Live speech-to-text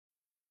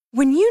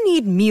When you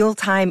need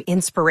mealtime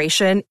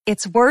inspiration,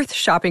 it's worth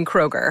shopping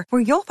Kroger,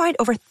 where you'll find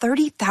over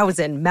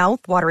 30,000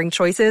 mouth-watering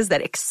choices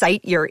that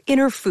excite your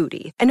inner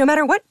foodie. And no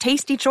matter what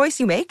tasty choice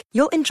you make,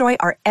 you'll enjoy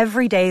our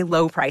everyday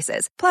low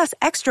prices, plus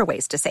extra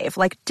ways to save,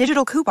 like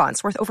digital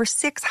coupons worth over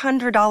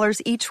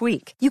 $600 each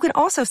week. You can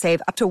also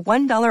save up to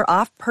 $1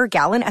 off per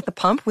gallon at the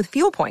pump with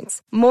fuel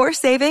points. More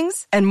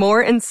savings and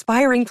more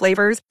inspiring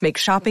flavors make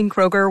shopping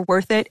Kroger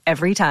worth it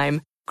every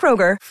time.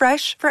 Kroger,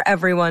 fresh for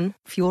everyone.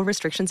 Fuel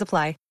restrictions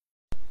apply.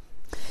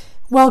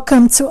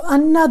 Welcome to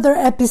another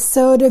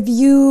episode of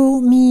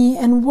You, Me,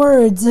 and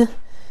Words.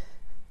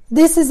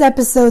 This is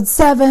episode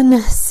 7,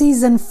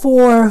 season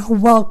 4.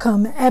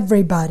 Welcome,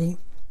 everybody.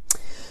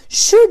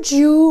 Should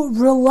you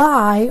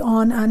rely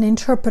on an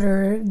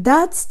interpreter?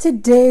 That's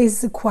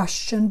today's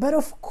question. But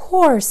of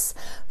course,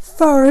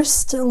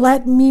 first,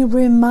 let me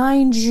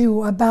remind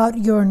you about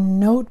your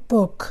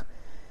notebook.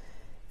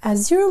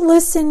 As you're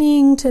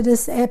listening to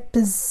this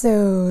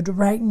episode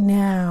right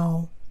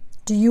now,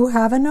 do you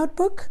have a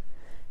notebook?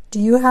 Do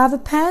you have a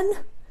pen?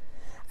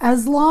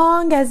 As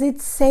long as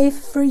it's safe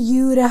for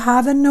you to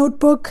have a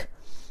notebook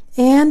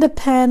and a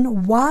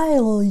pen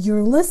while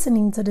you're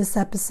listening to this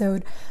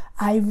episode,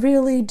 I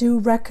really do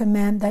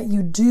recommend that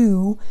you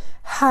do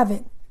have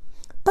it.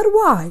 But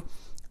why?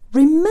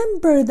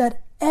 Remember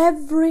that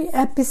every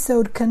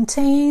episode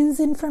contains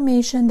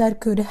information that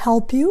could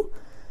help you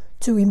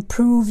to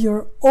improve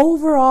your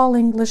overall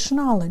English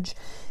knowledge.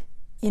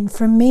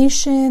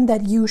 Information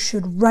that you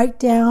should write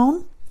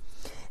down.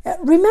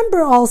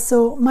 Remember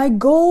also, my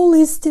goal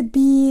is to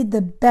be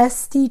the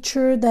best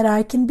teacher that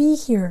I can be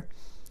here.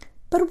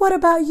 But what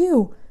about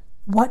you?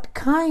 What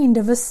kind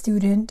of a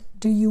student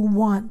do you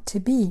want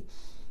to be?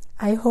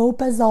 I hope,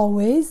 as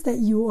always, that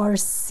you are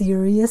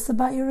serious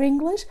about your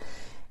English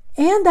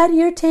and that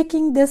you're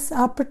taking this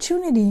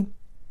opportunity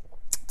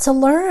to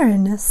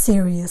learn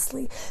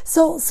seriously.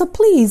 So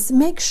please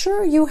make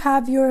sure you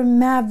have your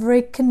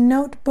Maverick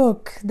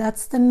notebook.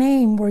 That's the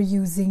name we're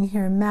using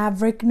here,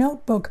 Maverick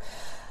notebook,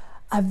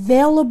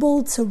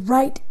 available to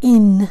write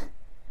in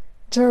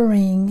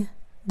during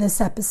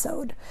this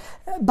episode.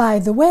 By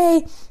the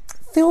way,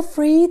 feel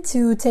free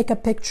to take a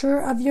picture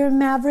of your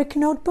Maverick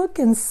notebook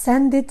and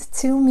send it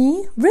to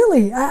me.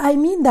 Really, I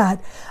mean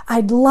that.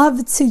 I'd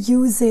love to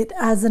use it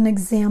as an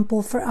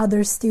example for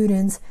other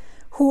students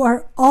who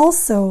are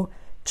also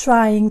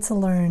trying to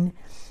learn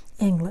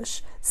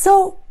English.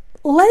 So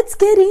let's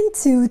get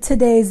into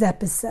today's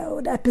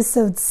episode.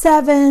 Episode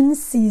 7,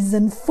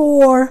 season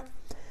 4.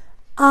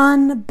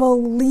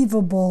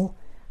 Unbelievable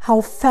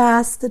how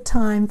fast the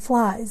time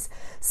flies.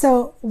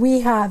 So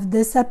we have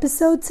this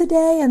episode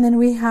today, and then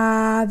we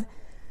have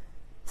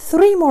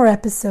 3 more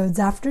episodes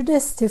after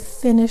this to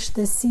finish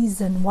this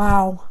season.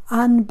 Wow,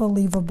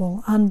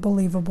 unbelievable.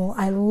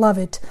 I love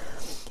it.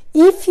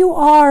 If you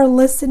are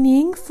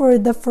listening for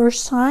the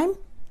first time,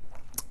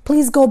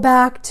 please go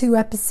back to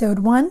episode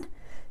 1,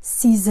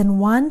 season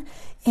 1,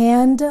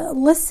 and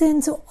listen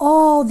to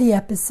all the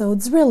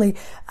episodes. Really,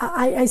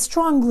 I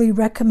strongly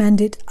recommend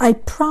it. I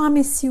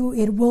promise you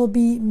it will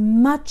be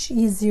much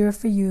easier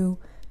for you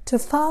to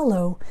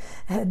follow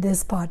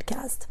this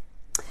podcast.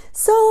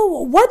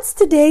 So, what's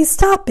today's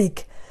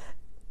topic?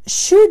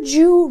 Should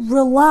you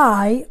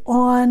rely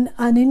on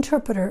an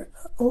interpreter?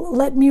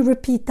 Let me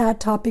repeat that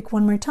topic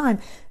one more time.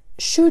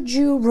 Should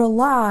you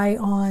rely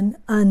on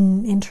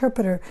an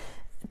interpreter?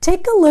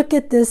 Take a look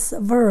at this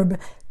verb,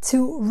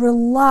 to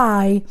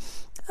rely.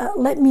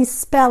 Let me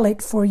spell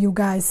it for you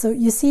guys. So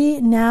you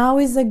see, now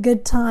is a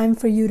good time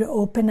for you to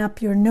open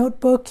up your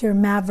notebook, your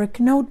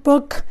Maverick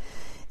notebook,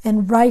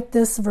 and write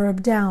this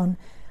verb down.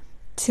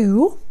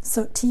 To,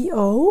 so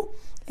T-O,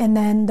 and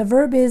then the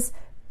verb is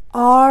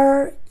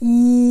R-E-L-Y.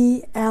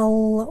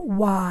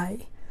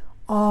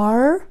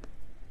 R-E-L-Y.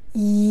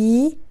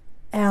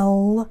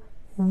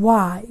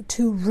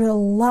 To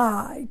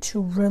rely.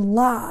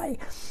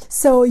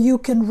 So you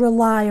can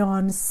rely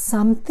on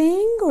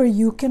something or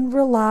you can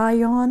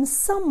rely on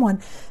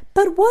someone.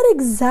 But what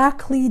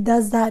exactly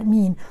does that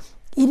mean?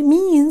 It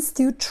means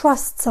to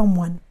trust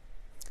someone,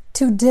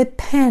 to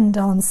depend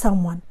on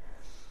someone.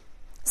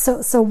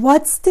 So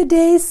what's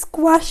today's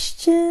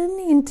question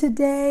in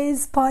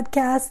today's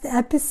podcast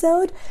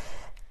episode?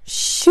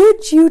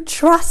 Should you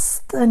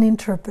trust an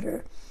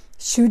interpreter?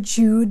 Should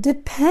you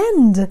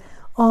depend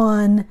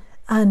on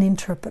an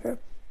interpreter?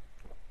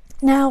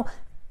 Now,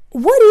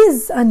 what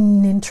is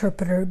an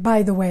interpreter,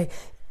 by the way?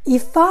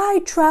 If I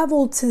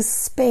travel to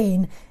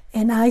Spain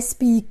and I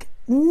speak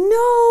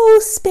no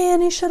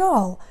Spanish at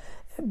all,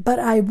 but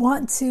I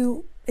want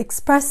to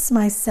express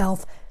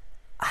myself,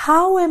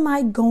 how am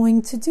I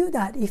going to do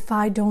that if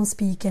I don't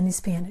speak any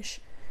Spanish?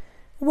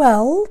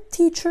 Well,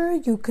 teacher,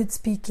 you could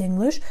speak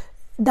English.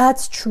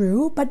 That's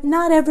true, but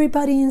not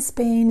everybody in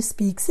Spain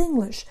speaks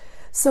English.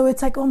 So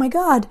it's like, oh my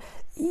God,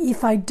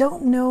 if I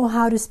don't know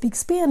how to speak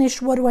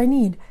Spanish, what do I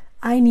need?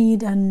 I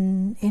need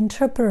an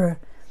interpreter.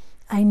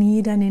 I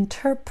need an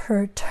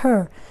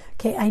interpreter.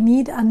 Okay, I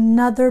need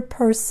another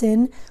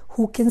person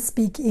who can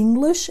speak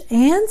English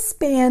and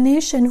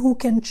Spanish and who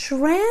can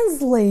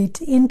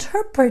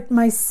interpret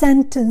my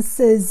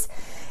sentences.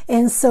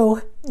 And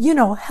so,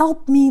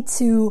 help me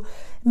to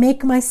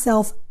make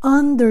myself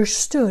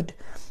understood.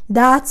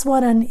 That's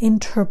what an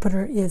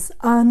interpreter is,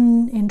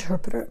 an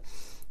interpreter.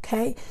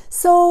 Okay,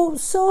 so,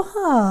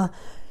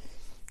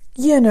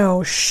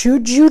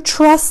 should you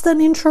trust an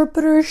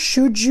interpreter?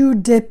 Should you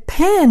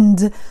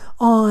depend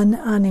on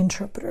an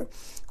interpreter?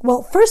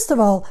 Well, first of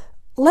all,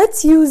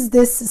 let's use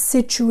this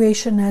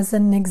situation as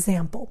an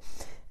example.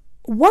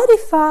 What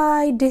if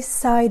I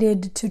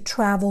decided to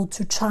travel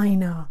to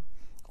China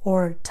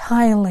or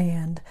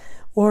Thailand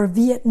or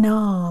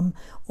Vietnam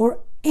or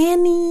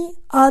any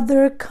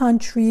other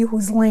country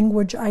whose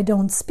language I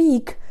don't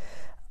speak?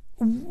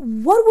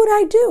 What would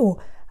I do?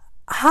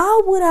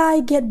 How would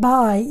I get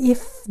by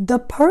if the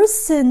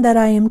person that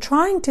I am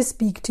trying to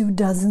speak to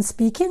doesn't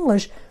speak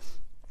English?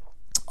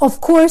 Of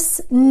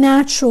course,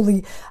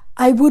 naturally,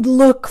 I would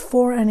look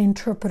for an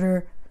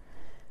interpreter.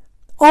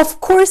 Of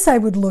course, I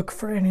would look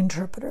for an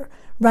interpreter,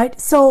 right?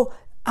 So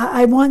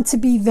I want to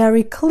be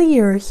very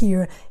clear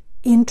here.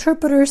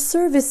 Interpreter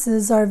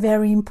services are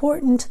very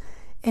important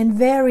and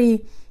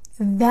very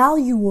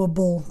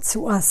valuable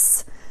to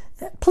us.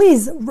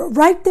 Please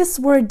write this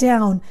word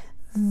down.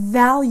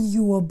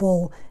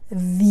 Valuable.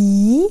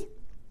 V-A-L-U-A-B-L-E.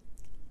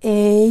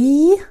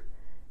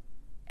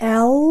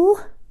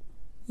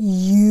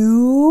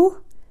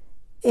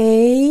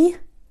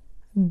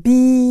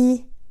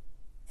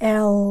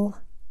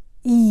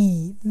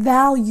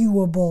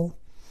 Valuable.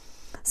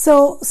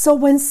 So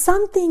when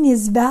something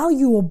is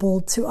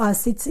valuable to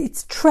us,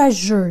 it's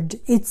treasured,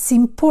 it's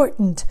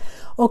important.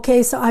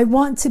 Okay, so I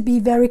want to be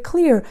very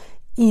clear.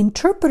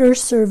 Interpreter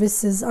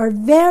services are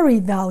very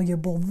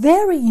valuable,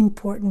 very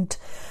important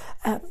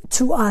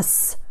to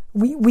us.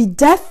 We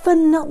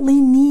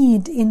definitely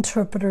need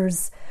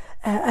interpreters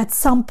at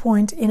some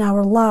point in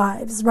our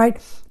lives,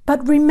 right?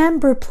 But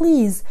remember,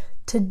 please,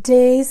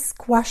 today's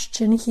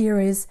question here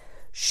is,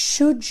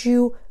 should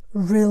you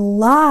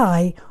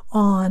rely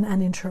on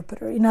an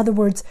interpreter? In other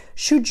words,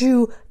 should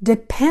you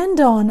depend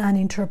on an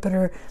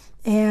interpreter?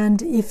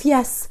 And if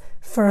yes,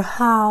 for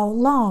how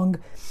long?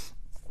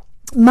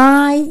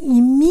 My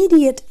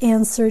immediate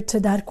answer to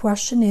that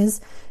question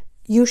is,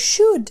 you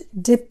should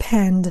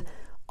depend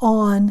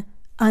on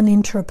an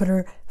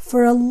interpreter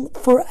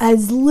for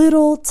as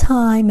little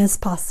time as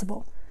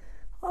possible.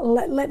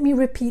 Let me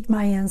repeat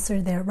my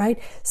answer there, right?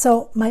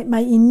 So my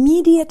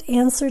immediate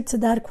answer to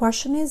that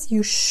question is,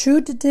 you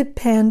should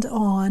depend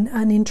on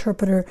an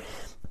interpreter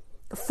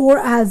for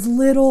as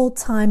little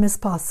time as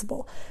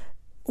possible.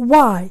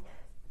 Why?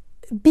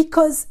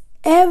 Because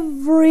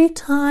every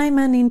time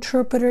an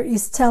interpreter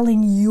is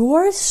telling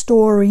your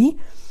story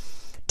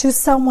to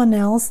someone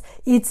else,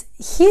 it's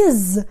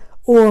his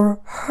or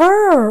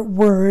her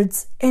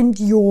words and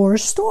your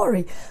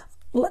story.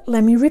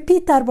 Let me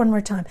repeat that one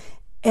more time.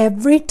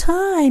 Every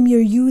time you're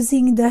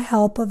using the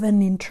help of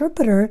an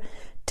interpreter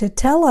to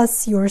tell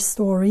us your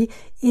story,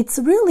 it's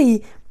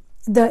really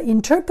the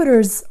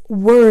interpreter's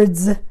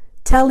words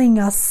telling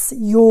us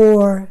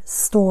your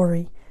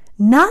story,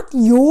 not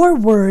your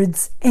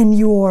words and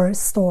your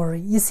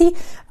story. You see,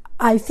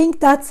 I think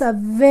that's a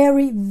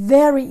very,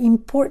 very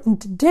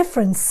important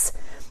difference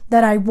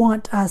that I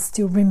want us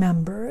to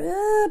remember.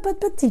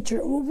 But teacher,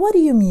 what do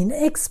you mean?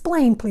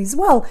 Explain, please.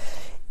 Well,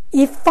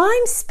 if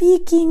I'm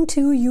speaking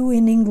to you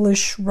in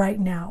English right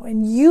now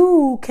and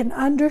you can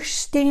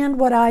understand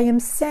what I am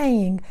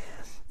saying,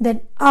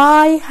 then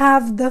I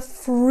have the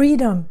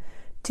freedom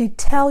to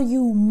tell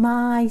you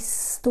my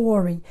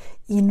story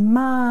in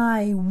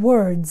my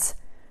words.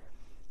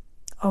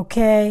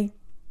 Okay?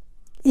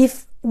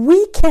 If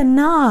we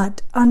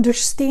cannot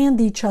understand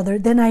each other,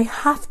 then I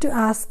have to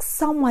ask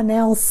someone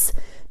else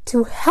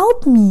to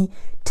help me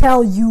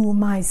tell you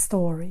my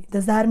story.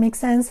 Does that make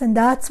sense? And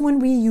that's when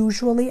we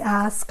usually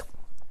ask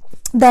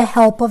the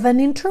help of an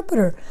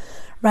interpreter,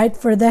 right?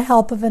 For the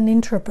help of an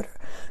interpreter.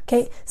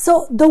 Okay,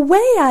 so the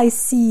way I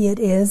see it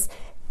is,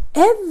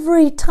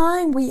 every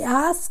time we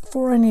ask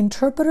for an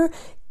interpreter,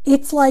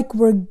 it's like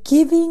we're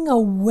giving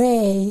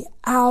away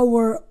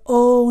our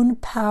own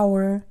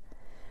power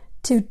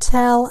to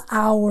tell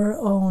our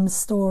own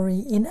story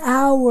in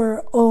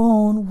our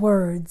own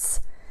words.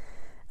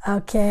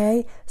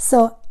 Okay,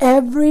 so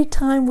every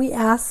time we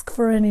ask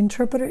for an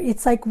interpreter,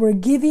 it's like we're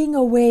giving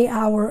away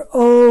our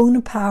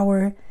own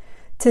power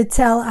to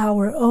tell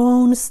our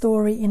own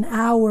story in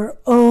our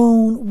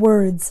own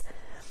words.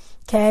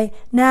 Okay,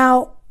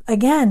 now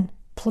again,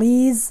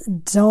 please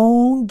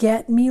don't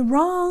get me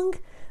wrong.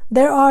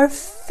 There are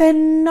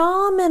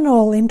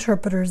phenomenal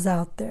interpreters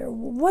out there.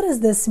 What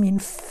does this mean?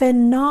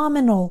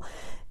 Phenomenal,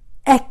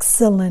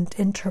 excellent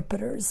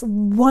interpreters,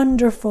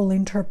 wonderful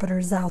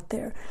interpreters out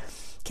there.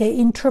 Okay,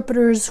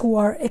 interpreters who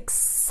are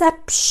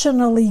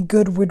exceptionally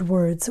good with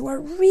words, who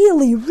are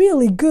really,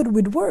 really good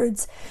with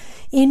words.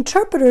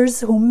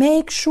 Interpreters who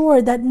make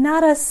sure that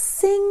not a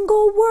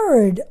single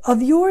word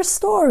of your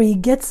story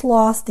gets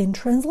lost in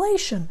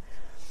translation.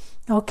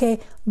 Okay,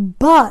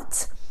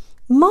 but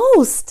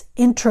most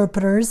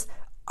interpreters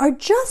are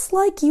just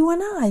like you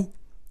and I,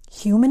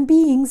 human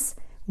beings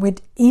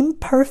with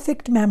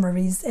imperfect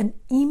memories and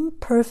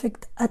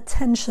imperfect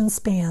attention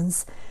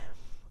spans.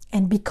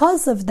 And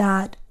because of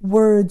that,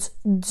 words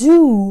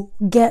do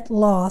get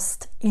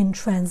lost in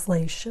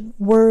translation.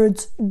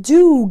 Words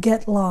do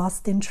get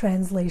lost in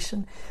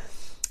translation.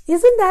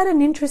 Isn't that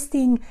an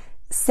interesting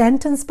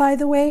sentence, by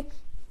the way?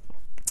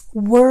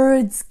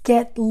 Words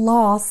get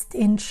lost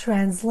in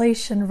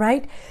translation,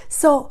 right?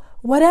 So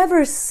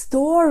whatever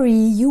story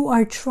you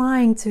are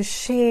trying to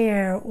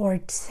share or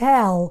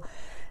tell,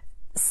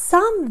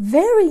 some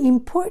very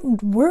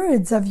important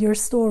words of your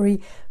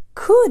story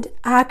could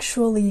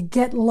actually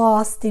get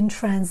lost in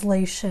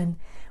translation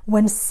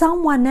when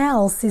someone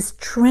else is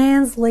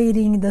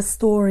translating the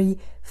story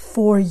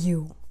for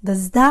you.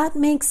 Does that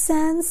make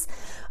sense?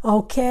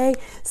 Okay,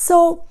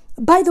 so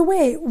by the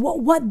way,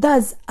 what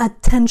does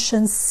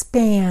attention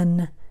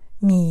span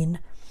mean?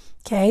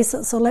 Okay,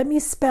 so let me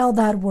spell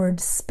that word,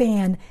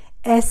 span,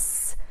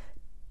 S-P-A-N,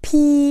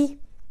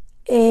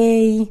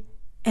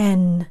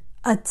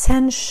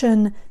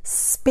 attention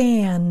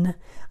span.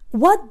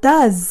 What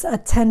does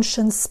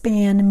attention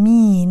span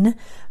mean,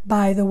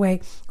 by the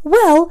way?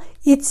 Well,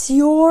 it's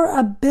your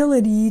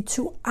ability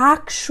to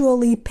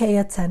actually pay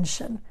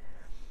attention,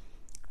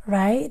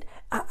 right?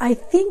 I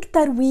think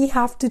that we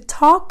have to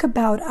talk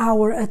about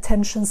our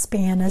attention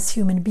span as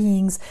human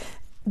beings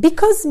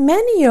because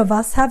many of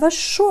us have a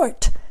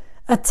short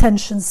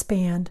attention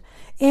span.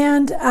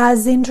 And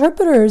as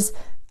interpreters,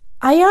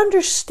 I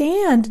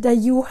understand that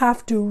you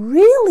have to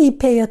really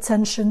pay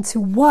attention to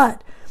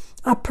what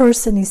a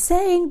person is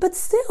saying, but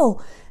still,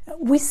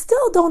 we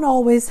still don't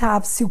always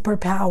have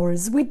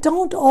superpowers. We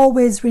don't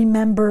always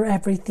remember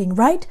everything,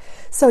 right?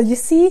 So you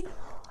see,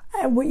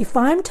 if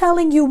I'm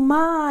telling you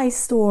my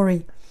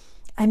story,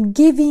 I'm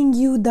giving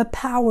you the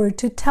power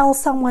to tell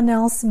someone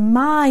else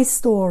my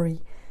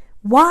story.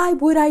 Why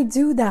would I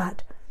do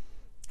that?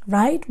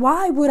 Right?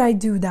 Why would I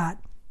do that?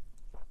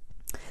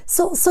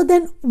 So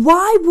then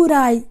why would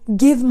I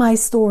give my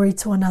story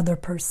to another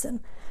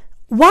person?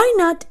 Why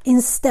not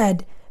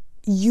instead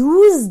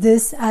use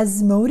this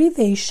as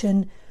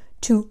motivation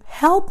to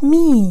help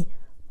me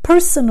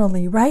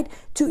personally, right?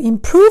 To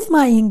improve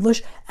my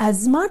English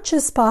as much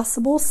as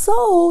possible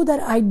so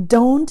that I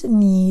don't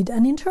need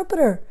an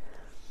interpreter.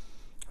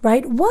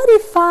 Right? What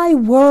if I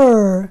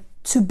were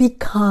to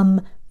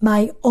become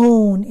my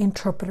own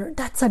interpreter?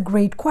 That's a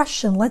great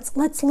question. Let's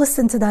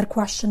listen to that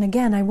question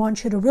again. I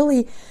want you to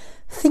really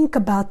think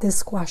about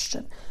this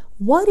question.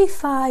 What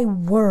if I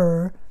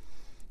were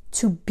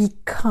to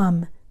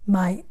become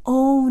my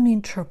own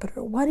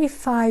interpreter? What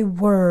if I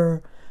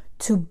were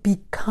to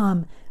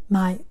become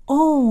my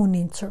own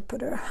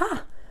interpreter?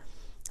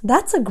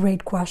 That's a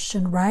great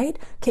question, right?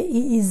 Okay,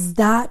 is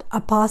that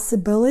a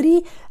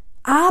possibility?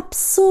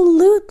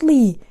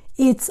 Absolutely,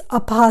 it's a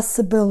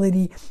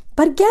possibility.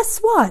 But guess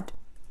what?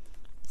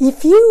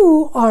 If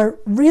you are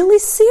really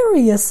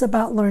serious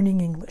about learning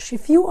English,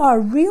 if you are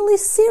really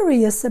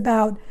serious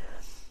about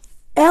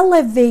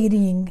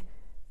elevating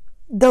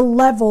the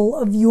level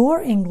of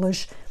your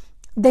English,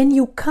 then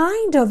you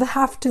kind of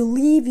have to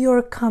leave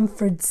your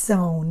comfort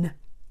zone.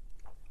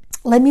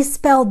 Let me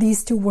spell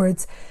these two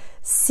words.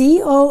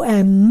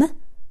 C-O-M-F-O-R-T.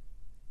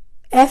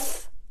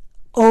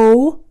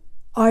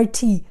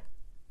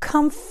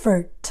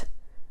 Comfort,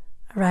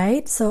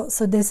 right? So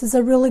this is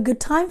a really good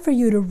time for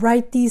you to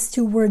write these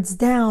two words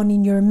down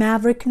in your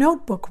Maverick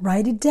notebook.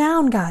 Write it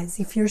down, guys.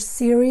 If you're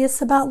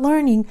serious about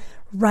learning,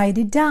 write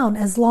it down.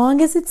 As long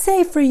as it's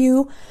safe for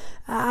you.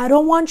 I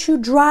don't want you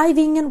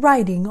driving and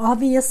writing.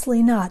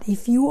 Obviously not.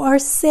 If you are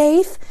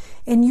safe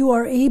and you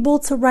are able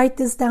to write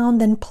this down,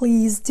 then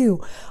please do.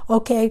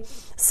 Okay,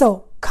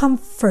 so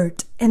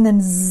comfort and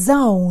then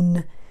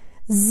zone.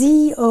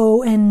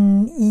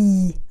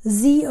 Z-O-N-E.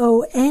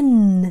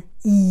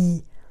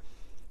 Z-O-N-E.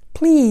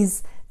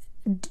 Please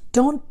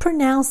don't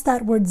pronounce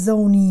that word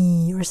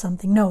zone or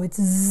something. No,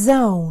 it's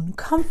zone.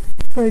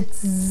 Comfort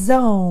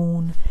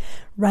zone.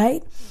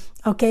 Right?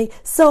 Okay,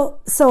 so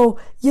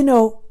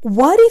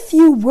what if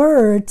you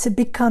were to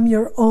become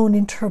your own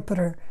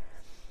interpreter?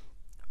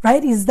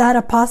 Right? Is that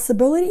a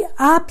possibility?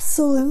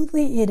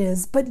 Absolutely it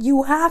is. But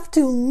you have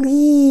to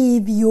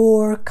leave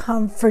your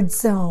comfort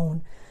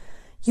zone.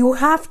 You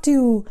have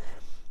to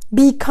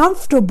be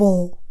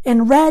comfortable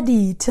and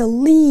ready to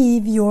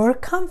leave your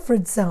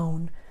comfort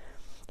zone.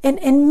 And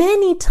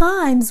many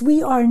times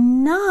we are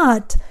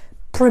not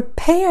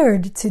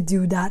prepared to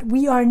do that.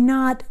 We are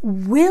not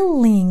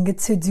willing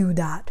to do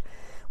that.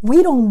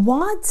 We don't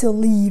want to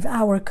leave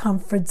our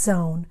comfort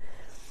zone.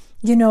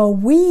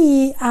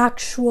 We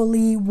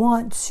actually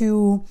want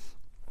to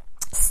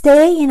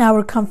stay in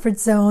our comfort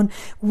zone.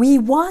 We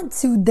want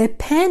to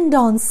depend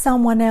on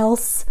someone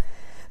else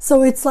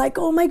So it's like,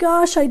 oh my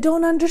gosh, I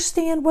don't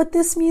understand what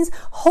this means.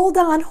 Hold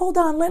on.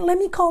 Let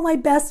me call my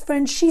best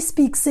friend. She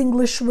speaks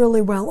English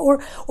really well.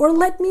 Or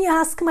let me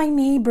ask my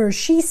neighbor.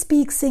 She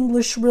speaks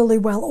English really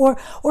well. Or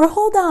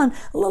hold on,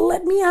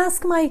 let me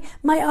ask my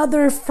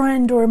other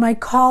friend or my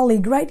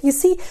colleague, right? You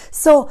see,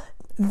 so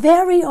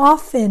very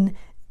often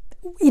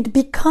it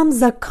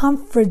becomes a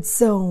comfort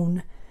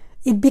zone.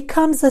 It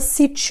becomes a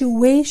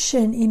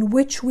situation in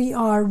which we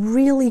are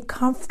really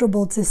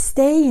comfortable to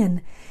stay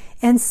in.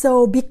 And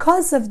so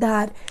because of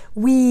that,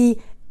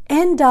 we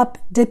end up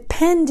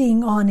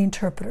depending on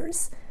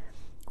interpreters,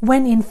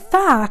 when in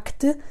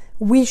fact,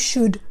 we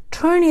should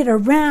turn it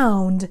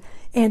around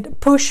and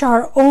push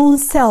our own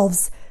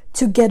selves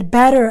to get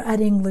better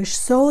at English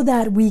so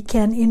that we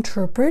can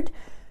interpret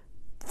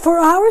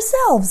for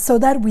ourselves, so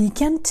that we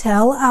can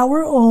tell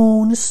our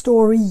own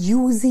story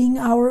using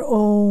our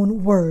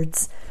own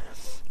words.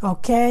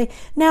 Okay,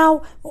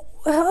 now,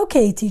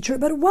 okay, teacher,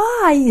 but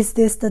why is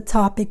this the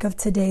topic of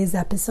today's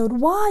episode?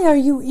 Why are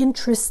you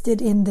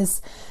interested in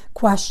this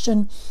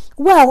question?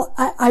 Well,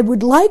 I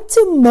would like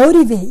to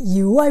motivate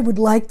you. I would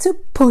like to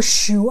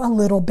push you a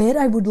little bit.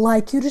 I would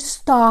like you to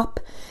stop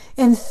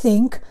and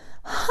think,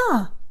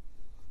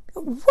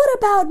 what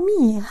about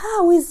me?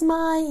 How is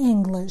my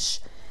English?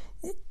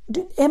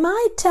 Am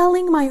I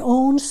telling my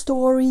own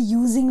story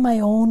using my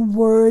own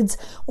words,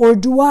 or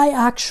do I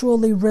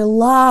actually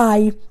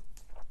rely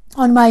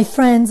on my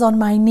friends, on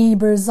my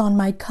neighbors, on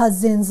my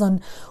cousins,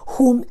 on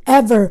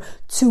whomever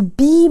to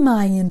be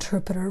my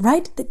interpreter,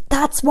 right?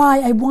 That's why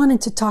I wanted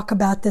to talk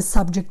about this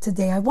subject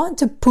today. I want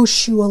to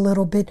push you a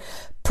little bit,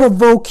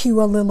 provoke you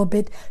a little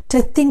bit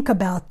to think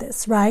about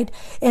this, right?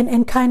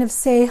 And kind of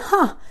say,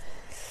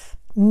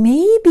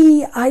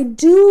 maybe I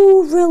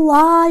do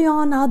rely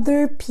on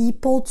other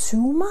people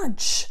too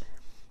much,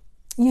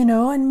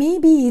 and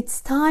maybe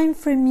it's time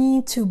for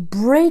me to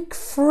break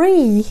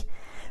free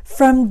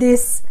from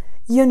this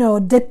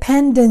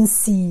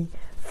dependency,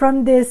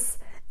 from this,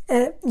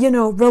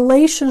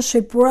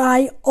 relationship where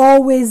I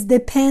always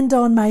depend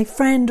on my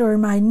friend or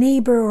my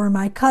neighbor or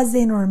my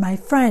cousin or my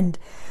friend,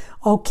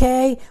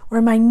 okay,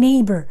 or my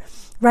neighbor,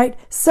 right?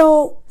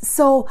 So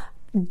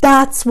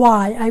that's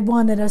why I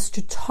wanted us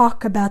to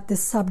talk about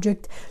this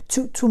subject,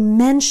 to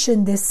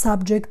mention this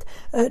subject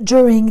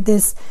during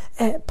this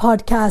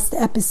podcast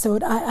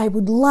episode. I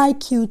would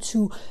like you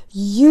to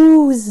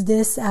use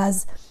this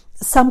as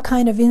some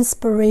kind of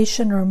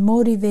inspiration or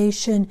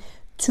motivation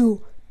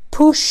to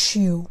push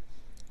you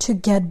to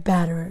get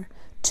better,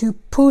 to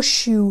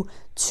push you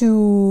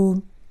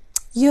to,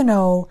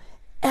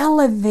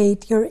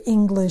 elevate your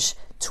English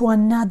to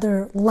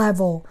another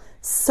level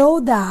so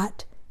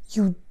that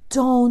you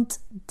don't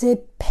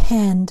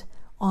depend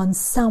on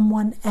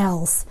someone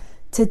else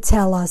to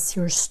tell us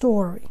your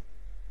story.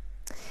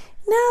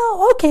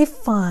 Now, okay,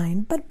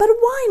 fine, but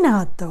why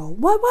not though?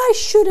 Why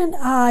shouldn't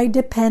I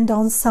depend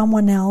on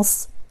someone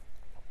else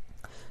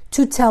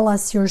to tell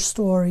us your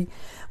story?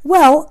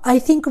 Well, I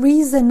think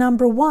reason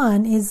number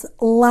one is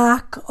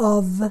lack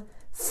of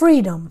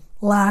freedom.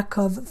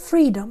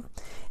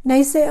 Now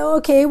you say,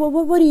 okay, well,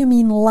 what do you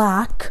mean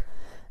lack?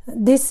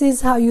 This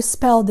is how you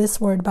spell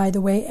this word, by the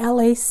way,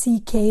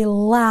 L-A-C-K,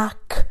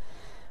 lack.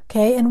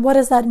 Okay, and what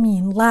does that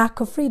mean? Lack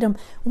of freedom.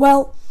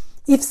 Well,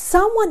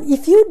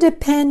 if you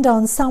depend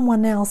on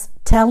someone else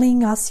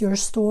telling us your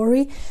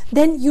story,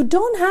 then you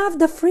don't have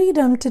the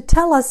freedom to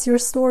tell us your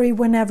story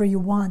whenever you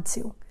want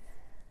to,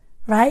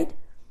 right?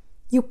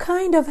 You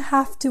kind of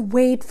have to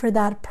wait for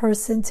that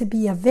person to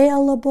be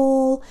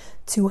available,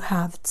 to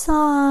have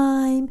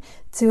time,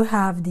 to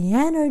have the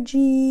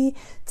energy,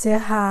 to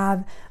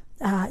have,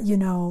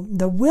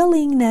 the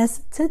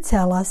willingness to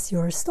tell us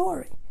your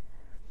story.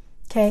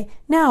 Okay,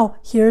 now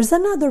here's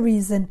another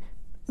reason,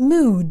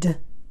 mood.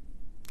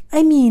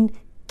 I mean,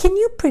 can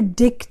you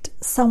predict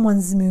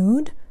someone's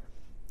mood?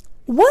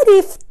 What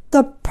if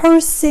the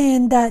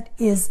person that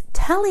is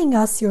telling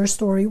us your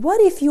story,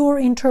 what if your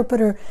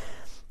interpreter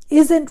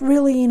isn't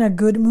really in a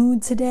good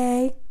mood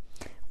today?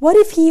 What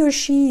if he or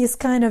she is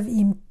kind of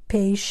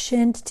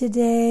impatient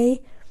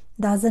today,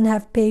 doesn't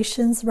have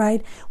patience,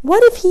 right?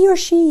 What if he or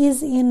she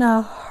is in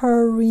a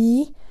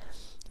hurry,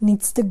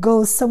 needs to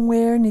go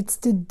somewhere, needs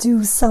to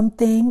do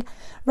something,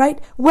 right?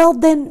 Well,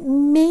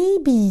 then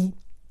maybe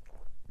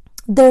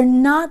they're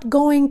not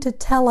going to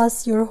tell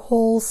us your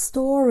whole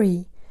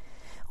story.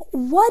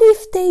 What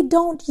if they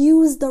don't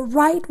use the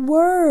right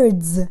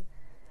words?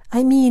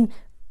 I mean,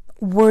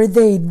 were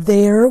they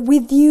there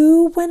with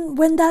you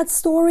when that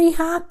story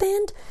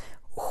happened?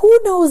 Who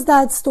knows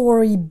that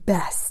story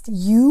best,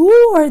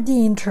 you or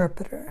the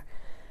interpreter?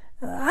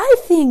 I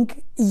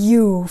think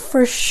you,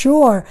 for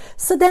sure.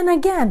 So then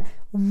again,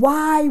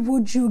 why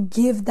would you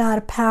give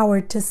that power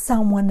to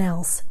someone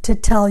else to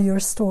tell your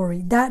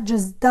story? That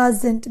just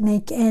doesn't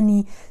make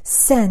any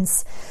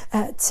sense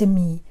to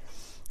me,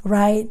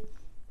 right?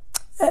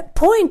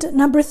 Point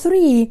number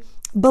 3,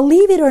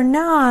 believe it or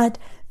not,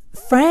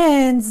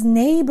 friends,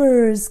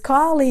 neighbors,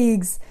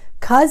 colleagues,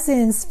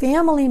 cousins,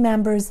 family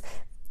members,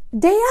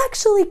 they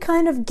actually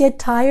kind of get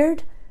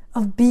tired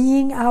of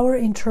being our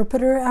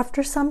interpreter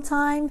after some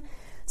time.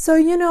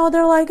 So,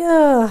 they're like,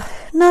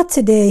 not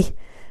today.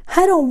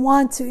 I don't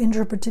want to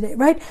interpret today,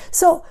 right?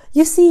 So,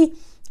 you see,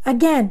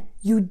 again,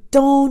 you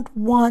don't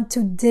want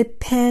to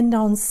depend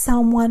on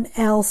someone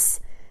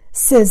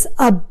else's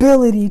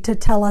ability to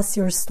tell us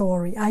your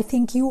story. I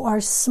think you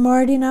are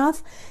smart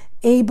enough,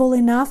 able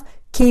enough,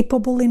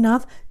 capable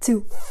enough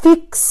to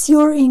fix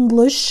your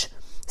English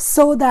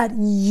so that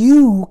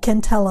you can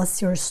tell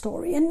us your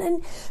story.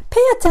 And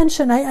pay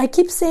attention. I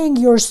keep saying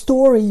your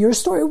story.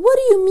 What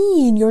do you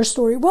mean, your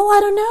story? Well, I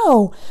don't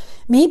know.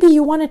 Maybe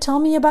you want to tell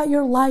me about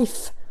your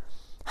life.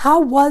 How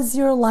was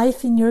your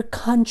life in your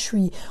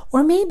country?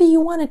 Or maybe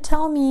you want to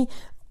tell me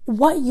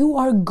what you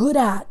are good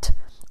at.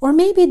 Or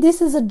maybe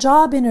this is a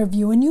job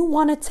interview and you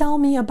want to tell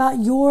me about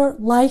your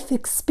life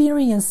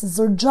experiences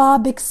or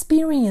job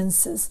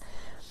experiences.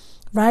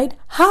 Right?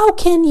 How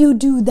can you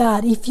do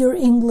that if your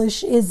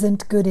English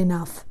isn't good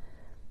enough?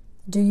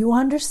 Do you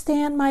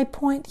understand my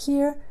point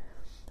here?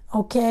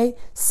 Okay,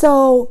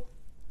 so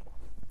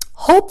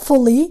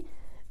hopefully,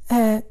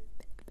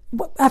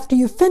 after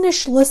you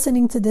finish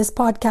listening to this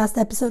podcast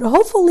episode,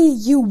 hopefully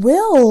you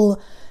will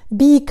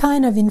be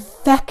kind of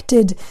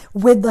infected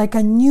with like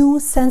a new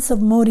sense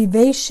of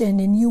motivation,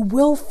 and you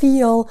will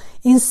feel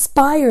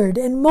inspired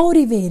and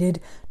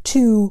motivated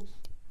to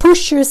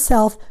push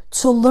yourself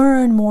to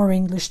learn more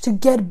English, to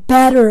get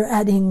better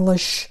at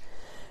English,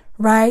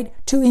 right?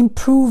 To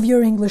improve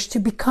your English, to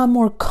become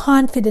more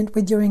confident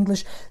with your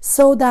English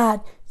so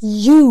that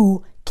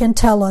you can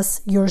tell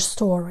us your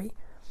story.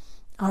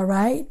 All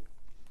right?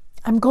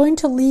 I'm going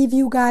to leave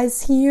you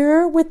guys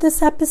here with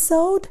this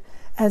episode.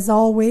 As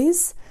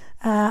always,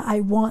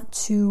 I want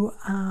to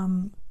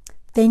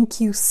thank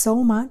you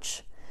so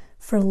much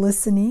for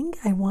listening.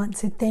 I want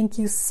to thank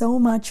you so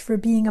much for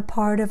being a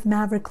part of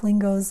Maverick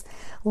Lingo's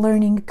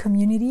learning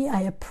community.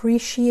 I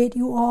appreciate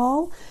you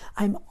all.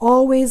 I'm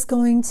always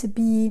going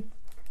to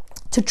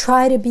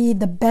try to be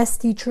the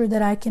best teacher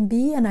that I can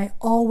be, and I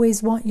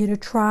always want you to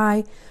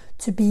try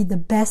to be the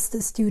best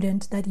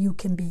student that you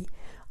can be.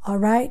 All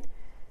right?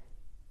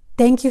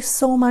 Thank you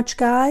so much,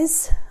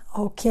 guys.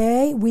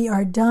 Okay, we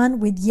are done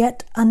with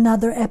yet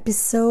another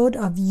episode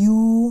of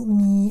You,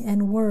 Me,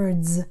 and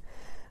Words.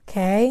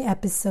 Okay,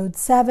 episode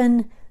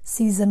 7,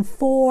 season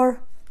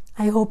 4.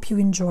 I hope you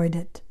enjoyed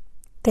it.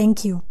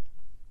 Thank you.